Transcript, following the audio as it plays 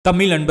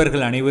தமிழ்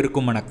நண்பர்கள்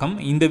அனைவருக்கும் வணக்கம்.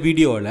 இந்த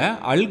வீடியோவில்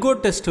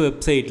Algotest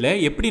வெப்சைட்டில்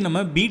எப்படி நம்ம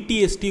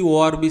BTST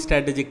ORB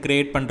ஸ்ட்ராட்டஜி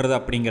கிரியேட் பண்ணுறது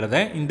அப்படிங்கிறத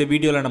இந்த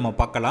வீடியோவில் நம்ம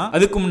பார்க்கலாம்.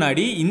 அதுக்கு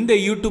முன்னாடி இந்த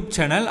யூடியூப்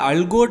சேனல்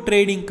Algo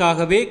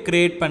Tradingகாகவே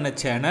கிரியேட் பண்ண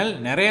சேனல்.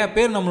 நிறைய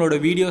பேர் நம்மளோட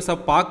வீடியோஸை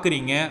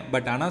பார்க்குறீங்க,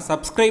 பட் ஆனால்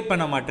சப்ஸ்கிரைப்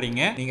பண்ண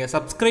மாட்டீங்க. நீங்கள்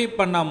சப்ஸ்கிரைப்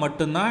பண்ணால்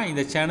மட்டும்தான்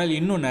இந்த சேனல்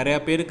இன்னும் நிறைய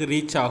பேருக்கு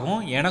ரீச்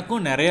ஆகும்,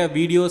 எனக்கும் நிறைய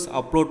வீடியோஸ்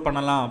அப்லோட்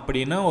பண்ணலாம்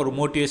அப்படின்னு ஒரு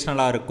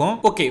மோட்டிவேஷனலாக இருக்கும்.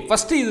 ஓகே,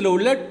 ஃபஸ்ட்டு இதில்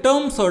உள்ள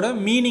டேர்ம்ஸோட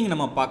மீனிங்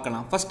நம்ம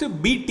பார்க்கலாம். ஃபஸ்ட்டு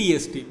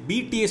BTST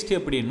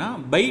அப்படின்னா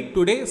பை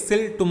டுடே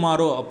செல்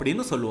டுமாரோ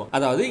அப்படின்னு சொல்லுவோம்.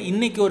 அதாவது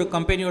இன்னைக்கு ஒரு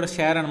கம்பெனியோட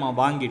ஷேரை நம்ம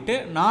வாங்கிட்டு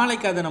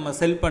நாளைக்கு அதை நம்ம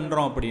செல்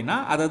பண்றோம் அப்படின்னா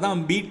அதை தான்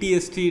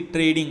BTST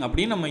ட்ரேடிங்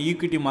அப்படின்னு நம்ம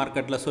ஈக்விட்டி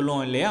மார்க்கெட்ல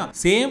சொல்லுவோம் இல்லையா.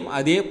 சேம்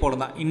அதே போல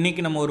தான்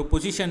இன்னைக்கு நம்ம ஒரு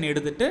பொசிஷன்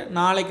எடுத்துட்டு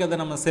நாளைக்கு அதை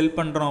நம்ம செல்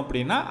பண்றோம்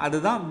அப்படின்னா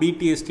அதுதான்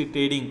BTST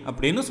ட்ரேடிங்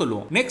அப்படின்னு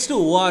சொல்லுவோம். நெக்ஸ்ட்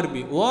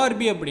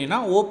ORB அப்படின்னா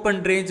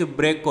ஓப்பன் ரேஞ்ச்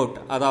பிரேக்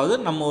அவுட். அதாவது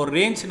நம்ம ஒரு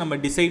ரேஞ்ச்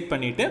நம்ம டிசைட்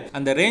பண்ணிட்டு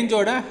அந்த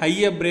ரேஞ்சோட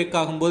ஹையர் பிரேக்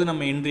ஆகும்போது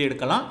நம்ம என்ட்ரி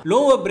எடுக்கலாம்,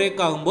 லோவர்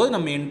பிரேக் ஆகும்போது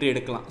நம்ம என்ட்ரி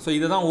எடுக்கலாம். சோ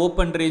இதுதான்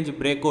ஓபன் ரேஞ்ச்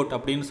பிரேக் அவுட்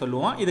அப்படின்னு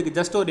சொல்லுவோம். இதுக்கு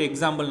ஜஸ்ட் ஒரு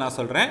எக்ஸாம்பிள் நான்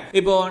சொல்றேன்.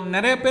 இப்போ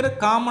நிறைய பேர்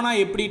காமனா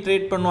எப்படி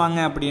ட்ரேட் பண்ணுவாங்க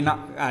அப்படின்னா,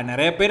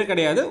 நிறைய பேர்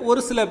கிடையாது,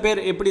 ஒரு சில பேர்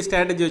எப்படி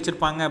ஸ்ட்ராட்டஜி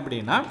வச்சிருப்பாங்க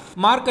அப்படின்னா,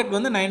 மார்க்கெட்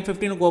வந்து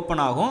 9:15க்கு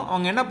ஓபன் ஆகும்.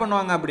 அவங்க என்ன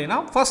பண்ணுவாங்க அப்படின்னா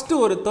ஃபர்ஸ்ட்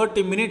ஒரு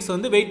 30 மினிட்ஸ்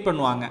வந்து வெயிட்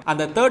பண்ணுவாங்க.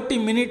 அந்த 30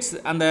 மினிட்ஸ்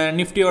அந்த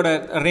நிஃப்டியோட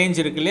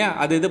ரேஞ்ச் இருக்கு இல்லையா,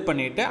 அது இது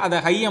பண்ணிட்டு அதை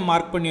ஹையை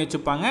மார்க் பண்ணி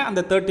வச்சுப்பாங்க.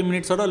 அந்த 30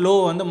 மினிட்ஸோட லோ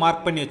வந்து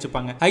மார்க் பண்ணி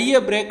வச்சுப்பாங்க.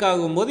 ஹையை பிரேக்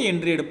ஆகும்போது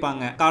என்ட்ரி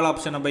எடுப்பாங்க, கால்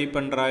ஆப்ஷனை பை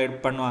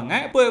பண்ணுவாங்க.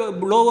 இப்போ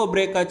லோவர்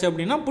பிரேக் ஆச்சு அப்படின்னா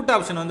புட்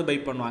ஆப்ஷன் வந்து பை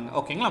பண்ணுவாங்க.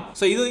 ஓகேங்களா.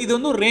 சோ இது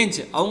வந்து ஒரு ரேஞ்ச்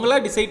அவங்களா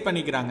டிசைட்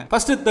பண்ணிக்கிறாங்க.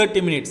 ஃபர்ஸ்ட்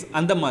 30 மினிட்ஸ்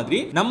அந்த மாதிரி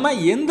நம்ம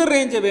எந்த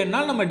ரேஞ்சை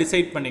வேணாலும் நம்ம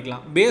டிசைட்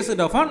பண்ணிக்கலாம்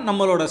பேஸ்ட் ஆன்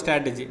நம்மளோட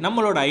ஸ்ட்ராட்டஜி,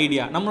 நம்மளோட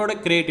ஐடியா, நம்மளோட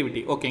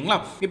கிரியேட்டிவிட்டி. ஓகேங்களா.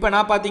 இப்போ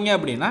நான் பாத்தீங்க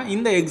அப்படின்னா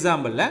இந்த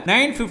எக்ஸாம்பிள்ல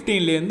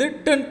 9:15ல இருந்து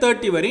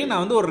 10:30 வரையும்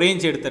நான் வந்து ஒரு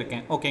ரேஞ்ச்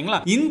எடுத்திருக்கேன். ஓகேங்களா.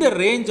 இந்த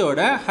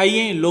ரேஞ்சோட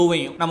ஹையையும்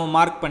லோவையும் நம்ம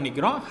மார்க்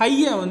பண்ணிக்கிறோம்.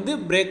 ஹையை வந்து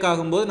பிரேக்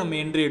ஆகும்போது நம்ம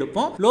என்ட்ரி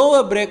எடுப்போம்,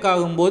 லோவர் பிரேக்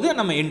ஆகும்போது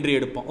நம்ம என்ட்ரி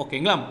எடுப்போம்.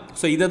 ஓகேங்களா.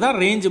 சோ இத தான்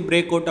ரேஞ்ச்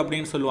பிரேக் அவுட்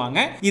அப்படின்னு சொல்லுவாங்க.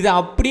 இத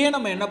அப்படியே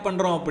நம்ம என்ன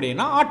பண்றோம்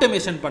அப்படின்னா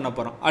ஆட்டோமேஷன் பண்ண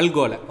போறோம்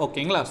அல்கோல.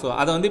 ஓகேங்களா. சோ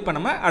அதை வந்து இப்போ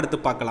நம்ம அடுத்து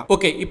பார்க்கலாம்.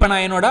 ஓகே, இப்போ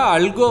நான் என்னோட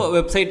அல்கோ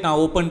வெப்சைட் நான்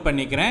ஓபன்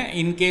பண்ணிக்கிறேன்.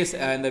 இன்கேஸ்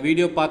இந்த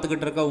வீடியோ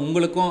பார்த்துக்கிட்டு இருக்க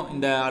உங்களுக்கும்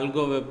இந்த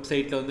அல்கோ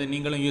வெப்சைட்ல வந்து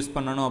நீங்களும் யூஸ்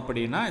பண்ணணும்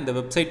அப்படின்னா இந்த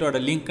வெப்சைட்டோட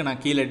லிங்க்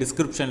நான் கீழே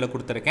டிஸ்கிரிப்ஷன்ல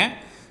கொடுத்துருக்கேன்.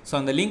 ஸோ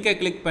அந்த லிங்கை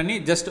கிளிக் பண்ணி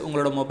ஜஸ்ட்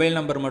உங்களோட மொபைல்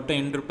நம்பர் மட்டும்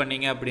என்ட்ரு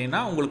பண்ணிங்க அப்படின்னா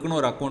உங்களுக்குன்னு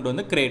ஒரு அக்கௌண்ட்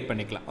வந்து கிரியேட்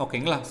பண்ணிக்கலாம்.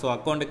 ஓகேங்களா. ஸோ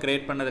அக்கௌண்ட்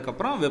கிரியேட்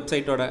பண்ணதுக்கப்புறம்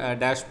வெப்சைட்டோட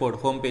டேஷ்போர்ட்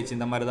ஹோம் பேஜ்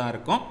இந்த மாதிரி தான்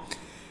இருக்கும்.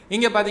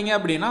 இங்கே பார்த்தீங்க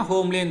அப்படின்னா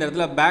ஹோம்லேயே இந்த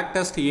இடத்துல பேக்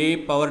டெஸ்ட் AI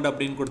பவர்டு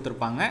அப்படின்னு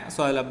கொடுத்துருப்பாங்க. ஸோ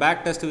அதில்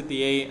பேக் டெஸ்ட் வித்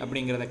AI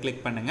அப்படிங்கிறத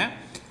கிளிக் பண்ணுங்கள்.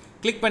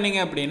 கிளிக் பண்ணிங்க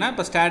அப்படின்னா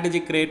இப்போ ஸ்ட்ராட்டஜி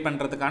கிரியேட்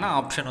பண்ணுறதுக்கான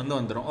ஆப்ஷன் வந்து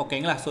வந்துடும்.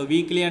 ஓகேங்களா. ஸோ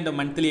வீக்லி அண்ட்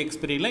மந்த்லி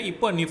எக்ஸ்பிரியில்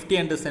இப்போ நிஃப்டி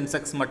அண்ட்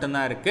சென்செக்ஸ்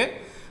மட்டும்தான் இருக்குது.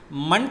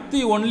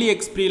 மந்த்லி ஒன்லி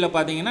எக்ஸ்பிரியில்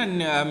பார்த்தீங்கன்னா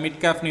mid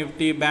cap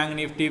Nifty, bank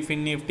Nifty,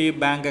 fin Nifty,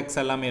 bank X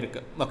எல்லாமே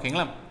இருக்குது.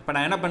 ஓகேங்களா. இப்போ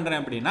நான் என்ன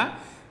பண்ணுறேன் அப்படின்னா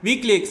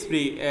வீக்லி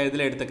எக்ஸ்பிரி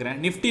இதில் எடுத்துக்கிறேன்.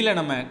 நிஃப்டியில்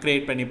நம்ம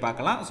கிரியேட் பண்ணி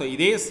பார்க்கலாம். ஸோ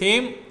இதே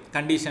சேம்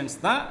கண்டிஷன்ஸ்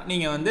தான்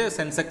நீங்கள் வந்து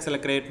சென்செக்ஸில்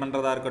கிரியேட்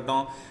பண்ணுறதா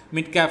இருக்கட்டும்,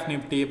 mid cap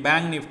Nifty,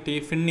 bank Nifty,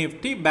 fin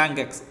Nifty, bank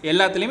X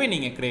எல்லாத்துலேயுமே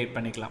நீங்கள் கிரியேட்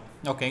பண்ணிக்கலாம்.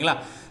 ஓகேங்களா.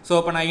 ஸோ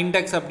இப்போ நான்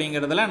இண்டெக்ஸ்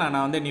அப்படிங்கிறதுல நான்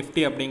வந்து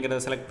நிஃப்டி அப்படிங்கிறத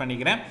செலக்ட்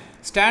பண்ணிக்கிறேன்.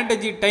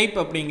 ஸ்ட்ராட்டஜி டைப்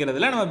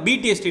அப்படிங்கிறதுல நம்ம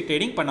BTST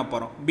ட்ரேடிங் பண்ண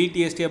போகிறோம்.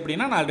 BTST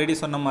அப்படின்னா நான் ஆல்ரெடி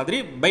சொன்ன மாதிரி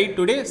பை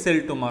டுடே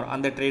செல் டுமாரோ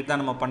அந்த ட்ரேட்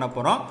தான் நம்ம பண்ண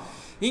போகிறோம்.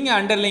 இங்கே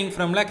அண்டர்லைங்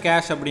ஃப்ரமில்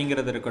கேஷ்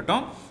அப்படிங்கிறது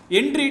இருக்கட்டும்.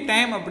 என்ட்ரி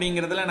டைம்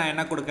அப்படிங்கிறதுல நான்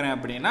என்ன கொடுக்குறேன்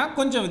அப்படின்னா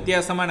கொஞ்சம்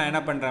வித்தியாசமாக நான்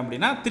என்ன பண்ணுறேன்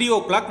அப்படின்னா 3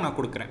 o'clock நான்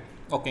கொடுக்குறேன்.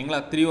 ஓகேங்களா.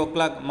 3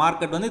 o'clock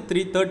மார்க்கெட் வந்து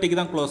 3:30க்கு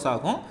தான் க்ளோஸ்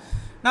ஆகும்.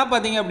 நான்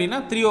பார்த்தீங்க அப்படின்னா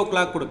 3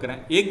 o'clock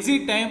கொடுக்குறேன்.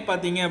 எக்ஸிட் டைம்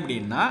பார்த்தீங்க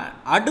அப்படின்னா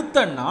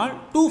அடுத்த நாள்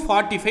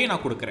 2:45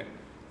 நான் கொடுக்குறேன்.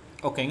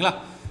 ஓகேங்களா.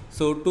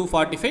 ஸோ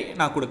 2:45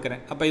 நான்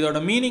கொடுக்குறேன். அப்போ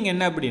இதோட மீனிங்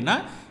என்ன அப்படின்னா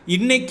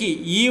இன்னைக்கு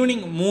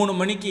ஈவினிங் 3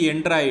 மணிக்கு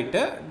என்ட்ரு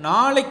ஆகிட்டு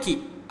நாளைக்கு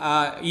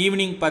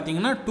ஈவினிங்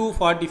பார்த்தீங்கன்னா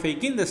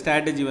 2:45க்கு இந்த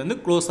ஸ்ட்ராட்டஜி வந்து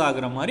க்ளோஸ்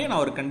ஆகுற மாதிரி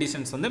நான் ஒரு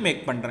கண்டிஷன்ஸ் வந்து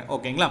மேக் பண்ணுறேன்.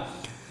 ஓகேங்களா.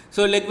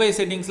 ஸோ லெக் வைஸ்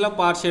செட்டிங்ஸில்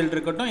பார்ஷியல்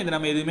இருக்கட்டும், இது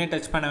நம்ம எதுவுமே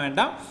டச் பண்ண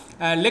வேண்டாம்.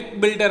 லெக்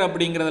பில்டர்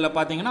அப்படிங்கிறதுல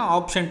பார்த்தீங்கன்னா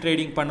ஆப்ஷன்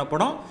ட்ரேடிங்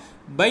பண்ணப்படும்.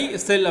 பை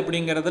செல்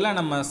அப்படிங்கிறதுல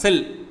நம்ம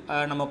செல்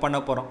நம்ம பண்ண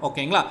போகிறோம்.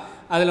 ஓகேங்களா.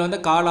 அதில் வந்து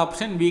call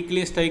option,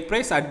 weekly strike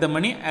price, at the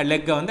மணி,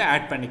 லெக்கை வந்து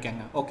ஆட்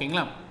பண்ணிக்கோங்க.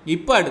 ஓகேங்களா.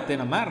 இப்போ அடுத்து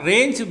நம்ம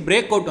ரேஞ்ச்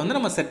பிரேக் அவுட் வந்து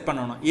நம்ம செட்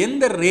பண்ணணும்.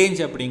 எந்த ரேஞ்ச்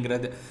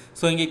அப்படிங்கிறது.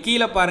 ஸோ இங்கே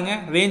கீழே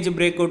பாருங்கள் ரேஞ்ச்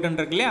பிரேக் அவுட்னு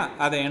இருக்கு இல்லையா,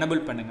 அதை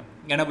எனபிள் பண்ணுங்கள்.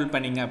 எனபிள்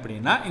பண்ணிங்க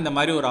அப்படின்னா இந்த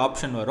மாதிரி ஒரு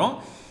ஆப்ஷன் வரும்.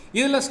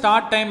 இதில்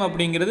ஸ்டார்ட் டைம்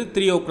அப்படிங்கிறது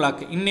 3 o'clock,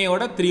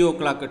 இன்னையோட 3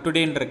 o'clock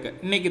டுடேன்னு இருக்குது.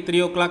 இன்றைக்கி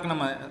 3 o'clock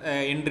நம்ம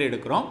என்ட்ரி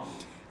எடுக்கிறோம்.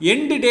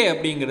 எண்டு டே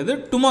அப்படிங்கிறது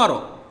டுமாரோ.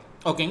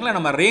 ஓகேங்களா.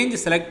 நம்ம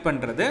ரேஞ்ச் செலக்ட்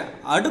பண்ணுறது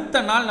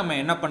அடுத்த நாள் நம்ம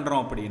என்ன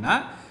பண்ணுறோம் அப்படின்னா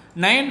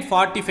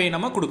 9:45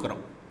 நம்ம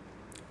கொடுக்குறோம்.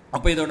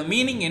 அப்போ இதோட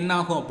மீனிங் என்ன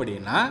ஆகும்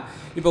அப்படின்னா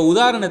இப்போ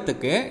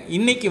உதாரணத்துக்கு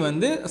இன்றைக்கி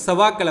வந்து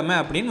செவ்வாய்க்கிழமை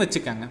அப்படின்னு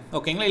வச்சுக்காங்க.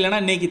 ஓகேங்களா. இல்லைனா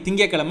இன்றைக்கி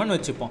திங்கக்கிழமைன்னு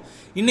வச்சுப்போம்.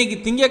 இன்றைக்கி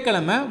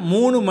திங்கக்கிழமை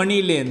 3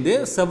 மணிலேருந்து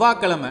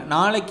செவ்வாய்க்கிழமை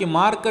நாளைக்கு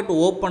மார்க்கெட்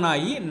ஓப்பன்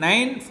ஆகி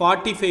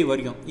 9:45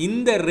 வரையும்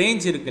இந்த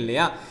ரேஞ்ச் இருக்கு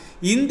இல்லையா,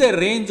 இந்த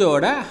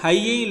ரேஞ்சோட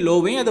ஹையை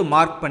லோவையும் அது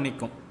மார்க்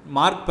பண்ணிக்கும்.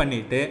 மார்க்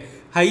பண்ணிவிட்டு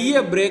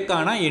ஹையை பிரேக்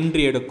ஆனால்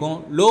என்ட்ரி எடுக்கும்,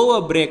 லோவை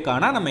பிரேக்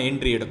ஆனால் நம்ம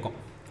என்ட்ரி எடுக்கும்.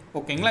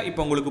 ஓகேங்களா.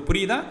 இப்போ உங்களுக்கு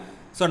புரியுதா?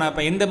 ஸோ நான்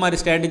இப்போ எந்த மாதிரி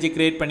ஸ்ட்ராட்டஜி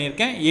கிரியேட்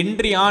பண்ணியிருக்கேன்,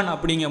 என்ட்ரி ஆன்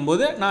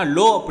அப்படிங்கும்போது நான்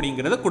லோ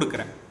அப்படிங்கிறத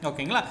கொடுக்குறேன்.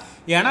 ஓகேங்களா,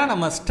 ஏன்னா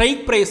நம்ம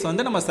ஸ்ட்ரைக் ப்ரைஸ்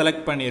வந்து நம்ம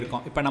செலக்ட்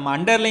பண்ணியிருக்கோம். இப்போ நம்ம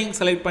அண்டர்லைங்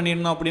செலக்ட்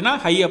பண்ணியிருந்தோம் அப்படின்னா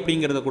ஹை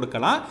அப்படிங்கிறத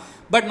கொடுக்கலாம்.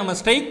 பட் நம்ம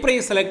ஸ்ட்ரைக்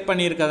ப்ரைஸ் செலக்ட்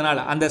பண்ணியிருக்கிறதுனால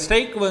அந்த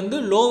ஸ்ட்ரைக் வந்து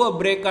லோவை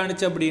பிரேக்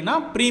ஆனிச்சு அப்படின்னா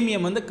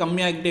ப்ரீமியம் வந்து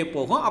கம்மியாகிட்டே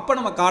போகும். அப்போ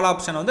நம்ம கால்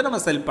ஆப்ஷனை வந்து நம்ம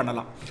செல்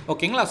பண்ணலாம்.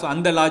 ஓகேங்களா, ஸோ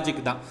அந்த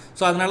லாஜிக் தான்.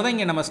 ஸோ அதனால தான்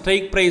இங்கே நம்ம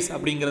ஸ்ட்ரைக் ப்ரைஸ்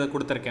அப்படிங்கிறத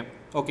கொடுத்துருக்கேன்.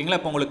 ஓகேங்களா,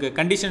 இப்போ உங்களுக்கு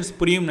கண்டிஷன்ஸ்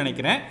புரியும்னு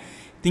நினைக்கிறேன்.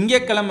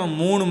 திங்கட்கிழமை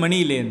 3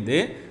 மணிலேருந்து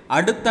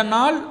அடுத்த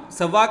நாள்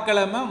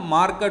செவ்வாய்க்கிழமை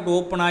மார்க்கெட்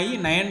ஓப்பன் ஆகி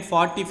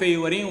 9:45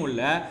 வரையும்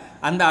உள்ள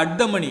அந்த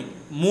அர்த்த மணி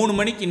 3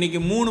 மணிக்கு, இன்றைக்கி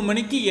 3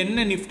 மணிக்கு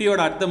என்ன நிஃப்டியோட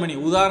அர்த்த மணி,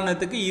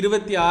 உதாரணத்துக்கு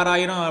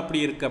 26,000 அப்படி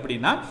இருக்குது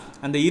அப்படின்னா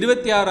அந்த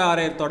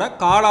 26,000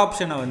 கால்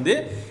ஆப்ஷனை வந்து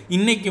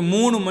இன்றைக்கி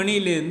 3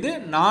 மணிலேருந்து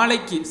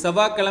நாளைக்கு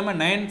செவ்வாய்க்கிழமை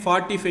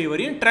 9:45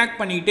 வரையும் ட்ராக்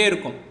பண்ணிக்கிட்டே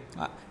இருக்கும்.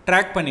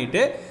 ட்ராக்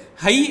பண்ணிவிட்டு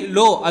ஹை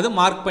லோ அது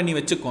மார்க் பண்ணி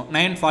வச்சுக்கும்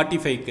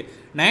 9:45க்கு.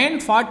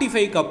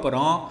 9:45க்கு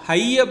அப்புறம்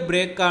ஹையை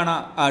பிரேக்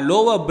ஆனால்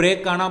லோவை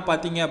பிரேக் ஆனால்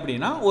பார்த்தீங்க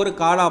அப்படின்னா ஒரு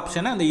கால்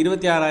ஆப்ஷனை அந்த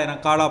 26,000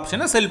 கால்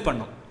ஆப்ஷனை செல்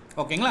பண்ணும்.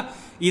 ஓகேங்களா,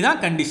 இதுதான்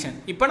கண்டிஷன்.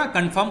 இப்போ நான்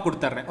கன்ஃபார்ம்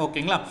கொடுத்துட்றேன்.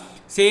 ஓகேங்களா,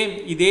 சேம்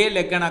இதே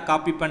லெக்கை நான்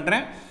காப்பி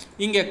பண்ணுறேன்.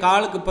 இங்கே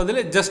காலுக்கு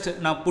பதில் ஜஸ்ட்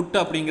நான் புட்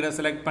அப்படிங்கிறத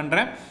செலக்ட்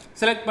பண்ணுறேன்.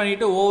 செலக்ட்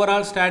பண்ணிவிட்டு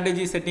ஓவரால்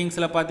ஸ்ட்ராட்டஜி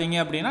செட்டிங்ஸில் பார்த்தீங்க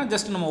அப்படின்னா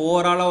ஜஸ்ட் நம்ம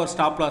ஓவராலாக ஒரு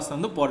ஸ்டாப் லாஸ்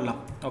வந்து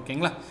போடலாம்.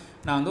 ஓகேங்களா,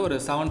 நான் வந்து ஒரு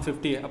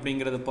 750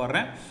 அப்படிங்கிறது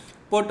போடுறேன்.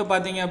 போட்டு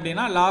பார்த்தீங்க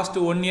அப்படின்னா லாஸ்ட்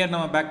 1 இயர்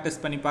நம்ம பேக்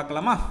டெஸ்ட் பண்ணி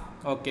பார்க்கலாமா?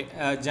 ஓகே,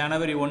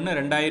 ஜனவரி 1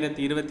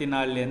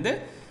 2024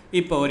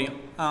 இப்போ வரையும்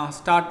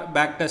ஸ்டார்ட்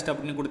பேக் டெஸ்ட்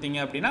அப்படின்னு கொடுத்தீங்க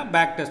அப்படின்னா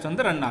பேக் டெஸ்ட்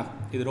வந்து ரன் ஆகும்.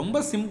 இது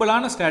ரொம்ப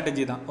சிம்பிளான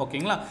ஸ்ட்ராட்டஜி தான்.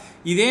 ஓகேங்களா,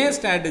 இதே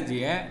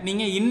ஸ்ட்ராட்டஜியை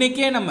நீங்கள்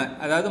இன்றைக்கே நம்ம,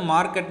 அதாவது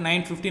மார்க்கெட்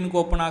 9:15க்கு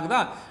ஓப்பன் ஆகுதா,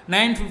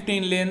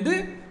 9:15லேருந்து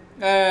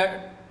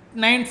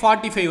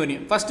 9:45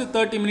 வரையும் ஃபஸ்ட்டு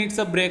 30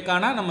 மினிட்ஸை பிரேக்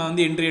ஆனால் நம்ம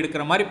வந்து என்ட்ரி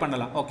எடுக்கிற மாதிரி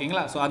பண்ணலாம்.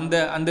 ஓகேங்களா, ஸோ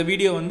அந்த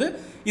வீடியோ வந்து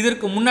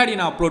இதற்கு முன்னாடி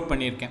நான் அப்லோட்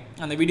பண்ணியிருக்கேன்.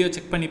 அந்த வீடியோ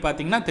செக் பண்ணி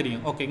பார்த்தீங்கன்னா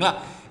தெரியும். ஓகேங்களா,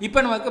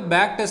 இப்போ நமக்கு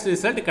பேக் டெஸ்ட்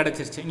ரிசல்ட்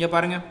கிடச்சிருச்சு. இங்கே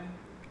பாருங்கள்,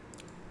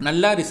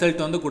 நல்லா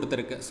ரிசல்ட் வந்து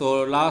கொடுத்துருக்கு. ஸோ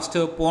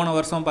லாஸ்ட்டு போன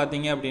வருஷம்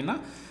பார்த்தீங்க அப்படின்னா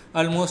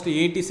ஆல்மோஸ்ட்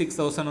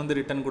 86,000 வந்து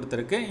ரிட்டர்ன்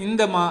கொடுத்துருக்கு.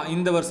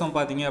 இந்த வருஷம்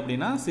பார்த்தீங்க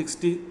அப்படின்னா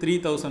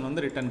 63,000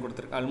 வந்து ரிட்டர்ன்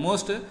கொடுத்துருக்கு.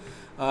 ஆல்மோஸ்ட்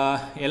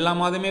எல்லா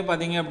மாதமே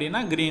பார்த்தீங்க அப்படின்னா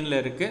க்ரீனில்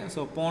இருக்குது.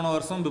 ஸோ போன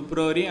வருஷம்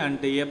பிப்ரவரி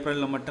அண்ட்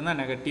ஏப்ரலில் மட்டும்தான்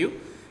நெகட்டிவ்.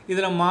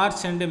 இதில்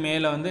மார்ச் அண்டு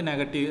மேலே வந்து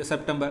நெகட்டிவ்,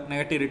 செப்டம்பர்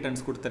நெகட்டிவ்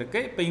ரிட்டர்ன்ஸ் கொடுத்துருக்கு.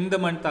 இப்போ இந்த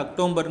மந்த்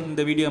அக்டோபர்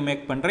இந்த வீடியோ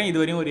மேக் பண்ணுறேன். இது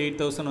வரையும் ஒரு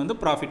 8,000 வந்து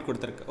ப்ராஃபிட்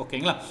கொடுத்துருக்கு.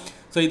 ஓகேங்களா,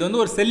 ஸோ இது வந்து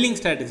ஒரு செல்லிங்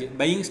ஸ்ட்ராட்டஜி,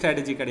 பையிங்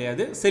ஸ்ட்ராட்டஜி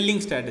கிடையாது,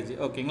 செல்லிங் ஸ்ட்ராட்டஜி.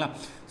 ஓகேங்களா,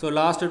 ஸோ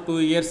லாஸ்ட்டு 2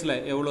 இயர்ஸில்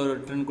எவ்வளோ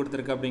ரிட்டர்ன்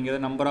கொடுத்துருக்கு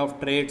அப்படிங்கிறது, நம்பர் ஆஃப்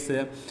ட்ரேட்ஸு,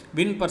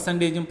 வின்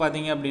பர்சன்டேஜும்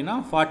பார்த்தீங்க அப்படின்னா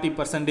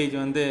 40%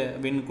 வந்து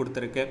வின்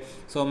கொடுத்துருக்கு.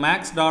 ஸோ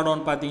மேக்ஸ்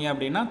ட்ராடவுன் பார்த்தீங்க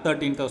அப்படின்னா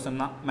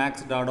 13,000 தான்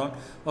மேக்ஸ் ட்ராடவுன்.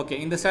 ஓகே,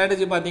 இந்த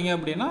ஸ்ட்ராட்டஜி பார்த்தீங்க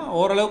அப்படின்னா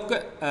ஓரளவுக்கு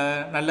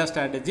நல்ல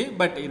ஸ்ட்ராட்டஜி.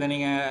 பட் இதை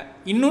நீங்கள்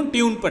இன்னும்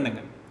டியூன்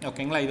பண்ணுங்கள்.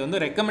 ஓகேங்களா, இது வந்து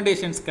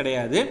ரெக்கமெண்டேஷன்ஸ்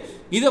கிடையாது.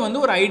 இதை வந்து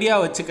ஒரு ஐடியா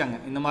வச்சுக்கோங்க.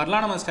 இந்த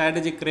மாதிரிலாம் நம்ம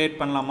ஸ்ட்ராட்டஜி கிரியேட்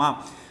பண்ணலாமா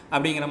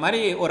அப்படிங்கிற மாதிரி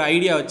ஒரு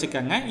ஐடியா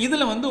வச்சுக்கோங்க.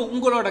 இதில் வந்து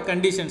உங்களோட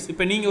கண்டிஷன்ஸ்,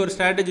 இப்போ நீங்கள் ஒரு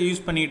ஸ்ட்ராட்டஜி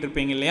யூஸ் பண்ணிகிட்டு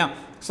இருப்பீங்க இல்லையா,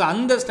 ஸோ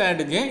அந்த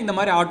ஸ்ட்ராட்டஜியை இந்த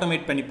மாதிரி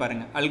ஆட்டோமேட் பண்ணி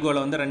பாருங்கள்.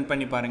 அல்கோவில் வந்து ரன்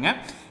பண்ணி பாருங்கள்,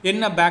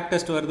 என்ன பேக்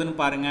டெஸ்ட் வருதுன்னு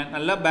பாருங்கள்.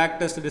 நல்லா பேக்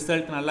டெஸ்ட்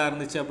ரிசல்ட் நல்லா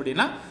இருந்துச்சு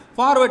அப்படின்னா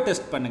ஃபார்வர்ட்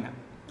டெஸ்ட் பண்ணுங்கள்.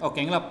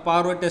 ஓகேங்களா,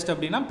 ஃபார்வர்ட் டெஸ்ட்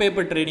அப்படின்னா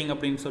பேப்பர் ட்ரேடிங்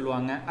அப்படின்னு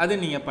சொல்லுவாங்க. அது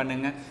நீங்கள்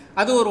பண்ணுங்கள்.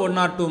 அது ஒரு 1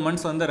 or 2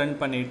 months வந்து ரன்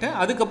பண்ணிவிட்டு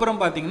அதுக்கப்புறம்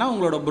பார்த்தீங்கன்னா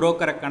உங்களோட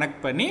ப்ரோக்கரை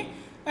கனெக்ட் பண்ணி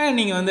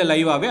நீங்கள் வந்து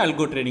லைவாகவே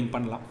அல்கோ ட்ரேடிங்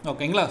பண்ணலாம்.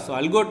 ஓகேங்களா, ஸோ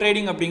அல்கோ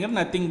ட்ரேடிங் அப்படிங்கிறது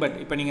நத்திங் பட்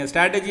இப்போ நீங்கள்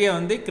ஸ்ட்ராட்டஜியை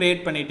வந்து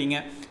க்ரியேட் பண்ணிட்டீங்க.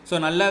 ஸோ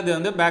நல்லா அது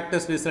வந்து பேக்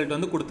டெஸ்ட் ரிசல்ட்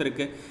வந்து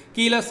கொடுத்துருக்கு.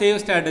 கீழே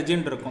சேவ்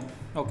ஸ்ட்ராட்டஜின்னு இருக்கும்.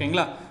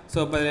 ஓகேங்களா, ஸோ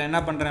இப்போ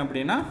என்ன பண்ணுறேன்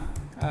அப்படின்னா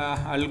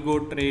அல்கோ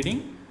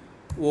ட்ரேடிங்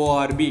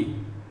ORB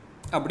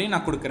அப்படின்னு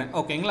நான் கொடுக்குறேன்.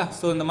 ஓகேங்களா,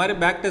 ஸோ இந்த மாதிரி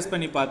பேக் டெஸ்ட்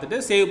பண்ணி பார்த்துட்டு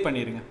சேவ்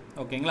பண்ணிடுங்க.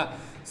 ஓகேங்களா,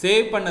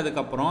 சேவ்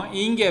பண்ணதுக்கப்புறம்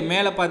இங்கே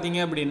மேலே பார்த்தீங்க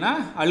அப்படின்னா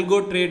அல்கோ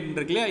ட்ரேட்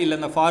இருக்கு இல்லையா, இல்லை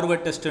இந்த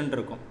ஃபார்வர்ட் டெஸ்ட்டுன்னு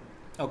இருக்கும்.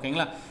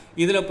 ஓகேங்களா,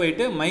 இதில்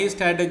போயிட்டு மை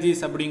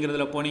ஸ்ட்ராட்டஜிஸ்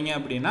அப்படிங்கிறதுல போனீங்க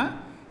அப்படின்னா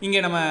இங்கே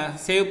நம்ம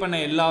சேவ் பண்ண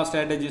எல்லா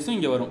ஸ்ட்ராட்டஜிஸும்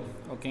இங்கே வரும்.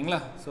 ஓகேங்களா,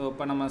 ஸோ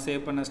இப்போ நம்ம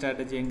சேவ் பண்ண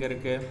ஸ்ட்ராட்டஜி எங்கே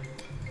இருக்குது,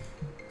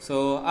 ஸோ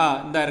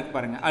இந்த இருக்குது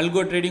பாருங்கள்,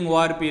 அல்கோ ட்ரேடிங்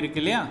ORP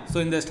இருக்குது இல்லையா. ஸோ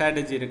இந்த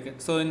ஸ்ட்ராட்டஜி இருக்குது.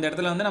 ஸோ இந்த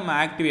இடத்துல வந்து நம்ம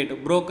ஆக்டிவேட்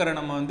ப்ரோக்கரை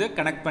நம்ம வந்து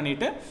கனெக்ட்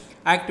பண்ணிவிட்டு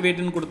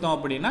ஆக்டிவேட்டுன்னு கொடுத்தோம்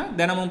அப்படின்னா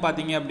தினமும்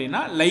பார்த்தீங்க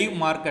அப்படின்னா லைவ்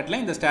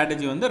மார்க்கெட்டில் இந்த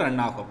ஸ்ட்ராட்டஜி வந்து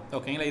ரன் ஆகும்.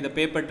 ஓகேங்களா, இதை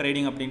பேப்பர்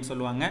ட்ரேடிங் அப்படின்னு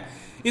சொல்லுவாங்க.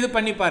 இது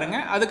பண்ணி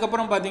பாருங்கள்.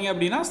 அதுக்கப்புறம் பார்த்தீங்க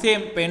அப்படின்னா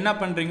சேம் இப்போ என்ன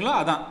பண்ணுறீங்களோ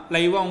அதான்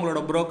லைவாக உங்களோட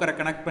ப்ரோக்கரை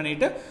கனெக்ட்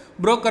பண்ணிவிட்டு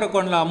ப்ரோக்கர்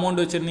அக்கௌண்ட்டில்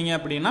அமௌண்ட் வச்சுருந்தீங்க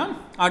அப்படின்னா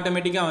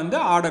ஆட்டோமேட்டிக்காக வந்து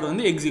ஆர்டர்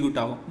வந்து எக்ஸிக்யூட்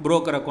ஆகும்.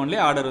 ப்ரோக்கர்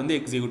அக்கௌண்ட்லேயே ஆர்டர் வந்து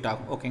எக்ஸிக்யூட்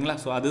ஆகும். ஓகேங்களா,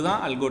 ஸோ அதுதான்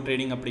அல்கோ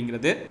ட்ரேடிங்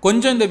அப்படிங்கிறது.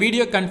 கொஞ்சம் இந்த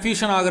வீடியோ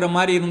கன்ஃபியூஷன் ஆகிற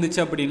மாதிரி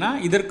இருந்துச்சு அப்படின்னா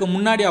இதற்கு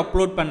முன்னாடி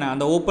அப்லோட் பண்ண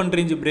அந்த ஓப்பன்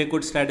ரேஞ்ச் பிரேக்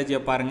அவுட்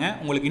ஸ்ட்ராட்டஜியை பாருங்கள்,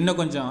 உங்களுக்கு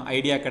இன்னும் கொஞ்சம்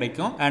ஐடியா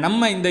கிடைக்கும்.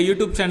 நம்ம இந்த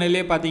யூடியூப்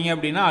சேனல்லே பார்த்தீங்க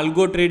அப்படின்னா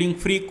அல்கோ ட்ரேடிங்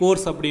ஃப்ரீ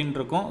கோர்ஸ் அப்படின்னு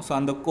இருக்கும். ஸோ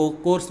அந்த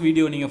கோர்ஸ்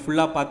வீடியோ நீங்கள்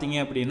ஃபுல்லாக பார்த்தீங்க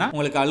அப்படின்னா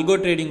உங்களுக்கு அல்கோ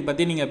ட்ரேடிங்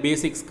பற்றி நீங்கள்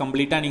பேசிக்ஸ்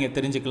கம்ப்ளீட்டாக நீங்கள்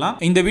தெரிஞ்சுக்கலாம்.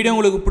 இந்த வீடியோ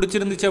உங்களுக்கு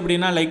பிடிச்சிருந்துச்சு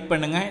அப்படின்னா லைக்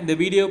பண்ணுங்கள். இந்த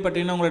வீடியோ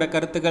பற்றின உங்களோட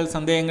கருத்துக்கள்,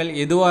 சந்தேகங்கள்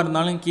எதுவாக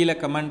இருந்தாலும் கீழே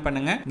கமெண்ட்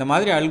பண்ணுங்கள். இந்த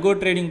மாதிரி அல்கோ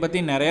ட்ரேடிங்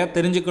பற்றி நிறையா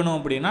தெரிஞ்சுக்கணும்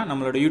அப்படின்னா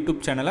நம்மளோட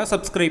யூடியூப் சேனலை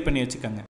சப்ஸ்கிரைப் பண்ணி வச்சுக்கோங்க.